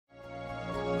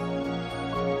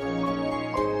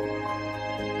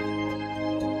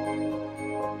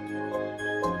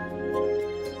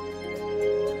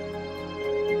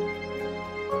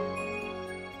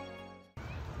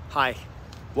Hi,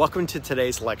 welcome to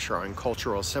today's lecture on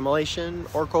cultural assimilation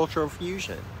or cultural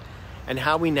fusion and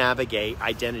how we navigate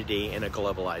identity in a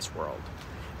globalized world.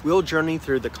 We'll journey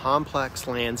through the complex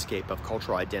landscape of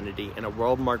cultural identity in a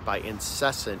world marked by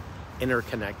incessant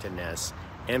interconnectedness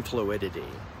and fluidity.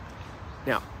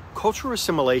 Now, cultural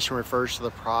assimilation refers to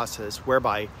the process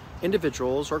whereby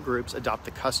individuals or groups adopt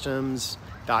the customs,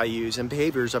 values, and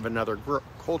behaviors of another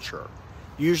culture,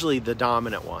 usually the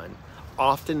dominant one,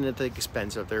 often at the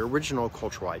expense of their original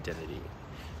cultural identity.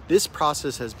 This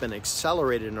process has been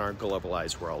accelerated in our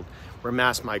globalized world, where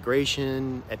mass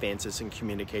migration, advances in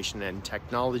communication and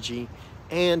technology,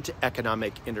 and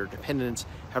economic interdependence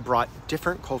have brought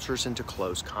different cultures into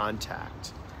close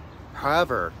contact.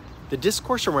 However, the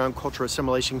discourse around cultural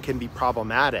assimilation can be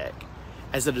problematic,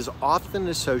 as it is often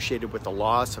associated with the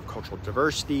loss of cultural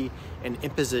diversity and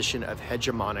imposition of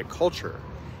hegemonic culture.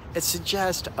 It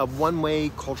suggests a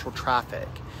one-way cultural traffic,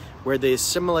 where the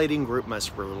assimilating group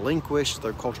must relinquish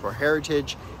their cultural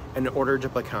heritage in order to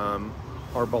become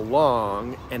or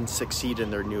belong and succeed in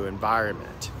their new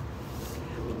environment.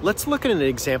 Let's look at an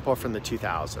example from the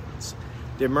 2000s.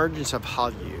 The emergence of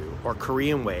Hallyu, or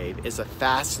Korean Wave, is a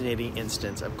fascinating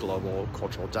instance of global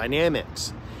cultural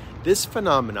dynamics. This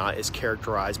phenomenon is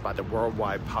characterized by the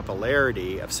worldwide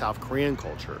popularity of South Korean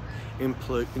culture,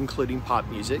 including pop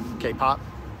music, K-pop,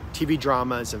 TV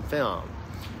dramas, and film.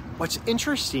 What's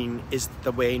interesting is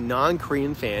the way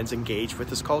non-Korean fans engage with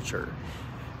this culture.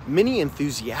 Many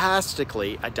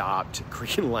enthusiastically adopt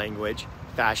Korean language,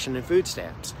 fashion, and food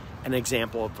stamps, an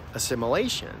example of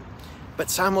assimilation. But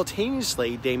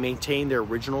simultaneously, they maintain their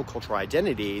original cultural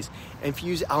identities and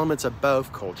fuse elements of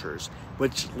both cultures,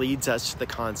 which leads us to the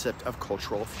concept of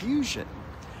cultural fusion.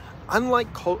 Unlike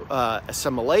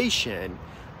assimilation,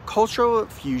 cultural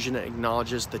fusion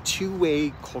acknowledges the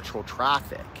two-way cultural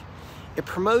traffic. It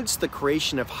promotes the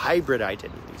creation of hybrid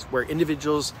identities, where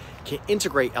individuals can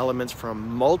integrate elements from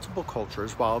multiple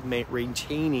cultures while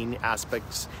maintaining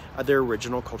aspects of their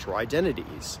original cultural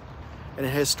identities. And a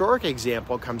historic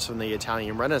example comes from the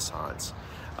Italian Renaissance.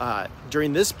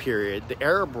 During this period, the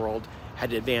Arab world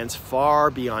had advanced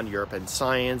far beyond Europe in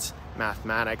science,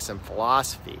 mathematics, and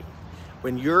philosophy.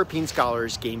 When European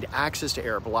scholars gained access to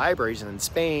Arab libraries in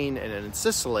Spain and in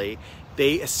Sicily,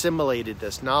 they assimilated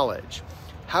this knowledge.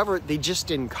 However, they just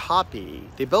didn't copy,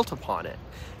 they built upon it,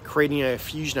 creating a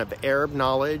fusion of Arab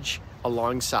knowledge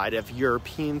alongside of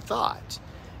European thought.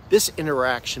 This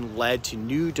interaction led to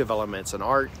new developments in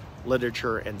art,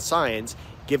 literature, and science,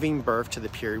 giving birth to the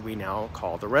period we now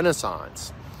call the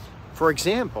Renaissance. For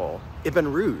example, Ibn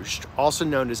Rushd, also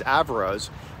known as Averroes,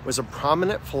 was a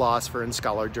prominent philosopher and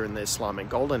scholar during the Islamic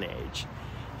Golden Age.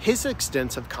 His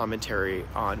extensive commentary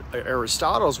on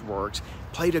Aristotle's works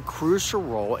played a crucial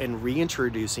role in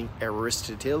reintroducing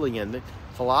Aristotelian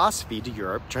philosophy to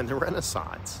Europe during the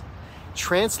Renaissance.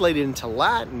 Translated into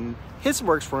Latin, his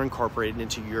works were incorporated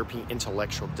into European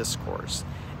intellectual discourse.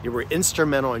 They were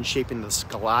instrumental in shaping the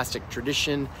scholastic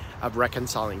tradition of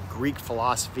reconciling Greek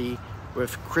philosophy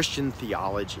with Christian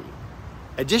theology.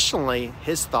 Additionally,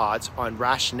 his thoughts on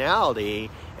rationality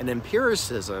and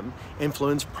empiricism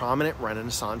influenced prominent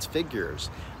Renaissance figures,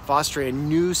 fostering a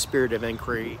new spirit of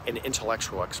inquiry and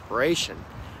intellectual exploration.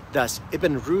 Thus,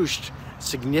 Ibn Rushd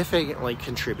significantly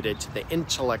contributed to the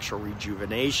intellectual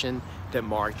rejuvenation that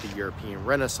marked the European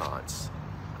Renaissance.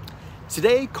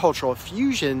 Today, cultural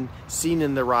fusion, seen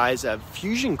in the rise of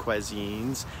fusion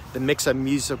cuisines, the mix of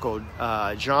musical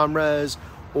genres,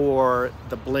 or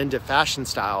the blend of fashion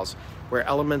styles, where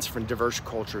elements from diverse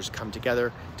cultures come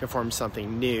together to form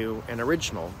something new and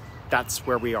original. That's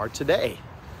where we are today.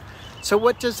 So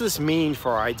what does this mean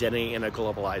for our identity in a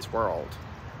globalized world?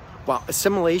 While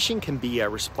assimilation can be a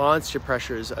response to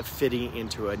pressures of fitting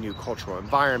into a new cultural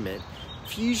environment,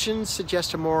 fusion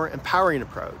suggests a more empowering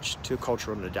approach to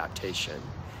cultural adaptation.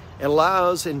 It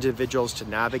allows individuals to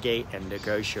navigate and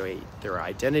negotiate their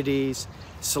identities,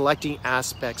 selecting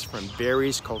aspects from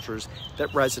various cultures that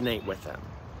resonate with them.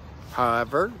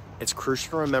 However, it's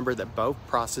crucial to remember that both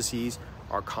processes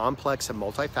are complex and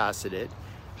multifaceted,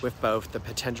 with both the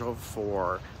potential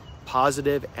for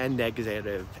positive and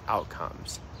negative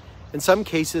outcomes. In some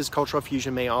cases, cultural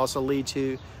fusion may also lead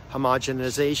to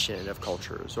homogenization of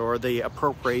cultures or the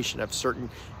appropriation of certain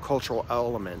cultural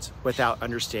elements without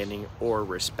understanding or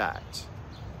respect.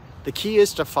 The key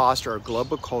is to foster a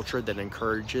global culture that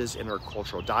encourages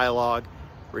intercultural dialogue,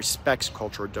 respects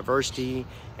cultural diversity,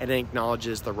 and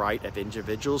acknowledges the right of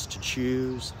individuals to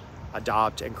choose,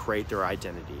 adopt, and create their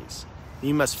identities.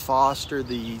 You must foster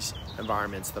these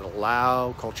environments that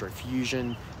allow cultural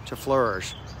fusion to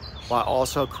flourish, while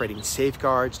also creating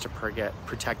safeguards to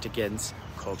protect against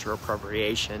cultural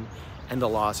appropriation and the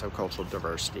loss of cultural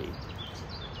diversity.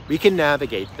 We can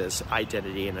navigate this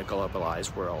identity in a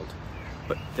globalized world,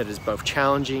 but that is both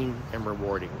challenging and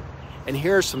rewarding. And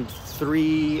here are some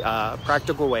three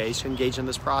practical ways to engage in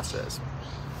this process.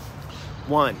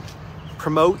 1,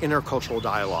 promote intercultural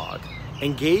dialogue.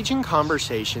 Engage in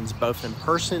conversations both in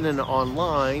person and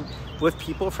online with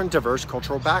people from diverse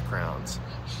cultural backgrounds.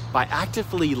 By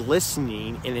actively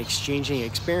listening and exchanging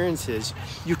experiences,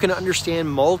 you can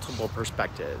understand multiple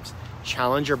perspectives,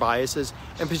 challenge your biases,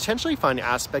 and potentially find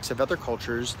aspects of other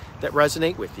cultures that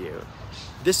resonate with you.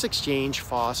 This exchange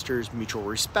fosters mutual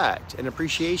respect and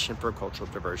appreciation for cultural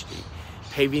diversity,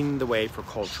 paving the way for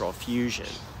cultural fusion.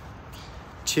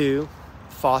 2,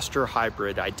 foster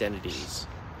hybrid identities.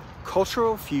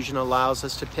 Cultural fusion allows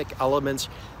us to pick elements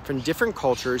from different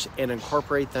cultures and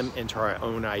incorporate them into our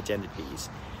own identities.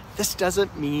 This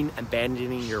doesn't mean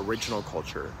abandoning your original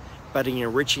culture, but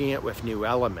enriching it with new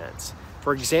elements.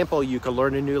 For example, you could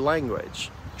learn a new language,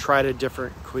 try a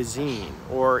different cuisine,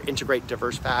 or integrate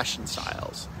diverse fashion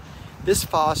styles. This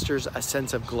fosters a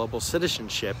sense of global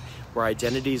citizenship where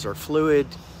identities are fluid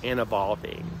and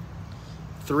evolving.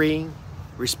 3,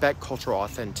 respect cultural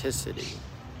authenticity.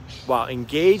 While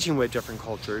engaging with different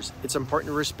cultures, it's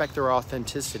important to respect their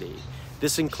authenticity.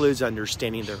 This includes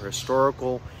understanding their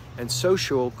historical and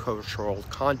socio-cultural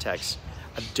context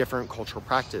of different cultural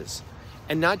practice,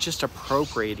 and not just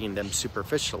appropriating them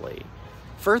superficially.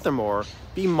 Furthermore,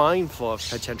 be mindful of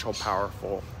potential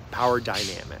power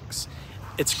dynamics.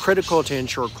 It's critical to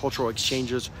ensure cultural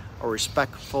exchanges are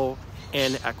respectful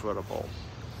and equitable.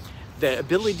 The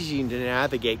ability to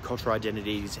navigate cultural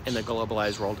identities in the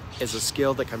globalized world is a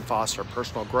skill that can foster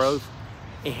personal growth,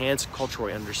 enhance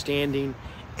cultural understanding,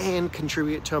 and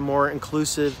contribute to a more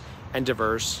inclusive and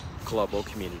diverse global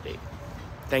community.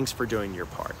 Thanks for doing your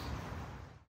part.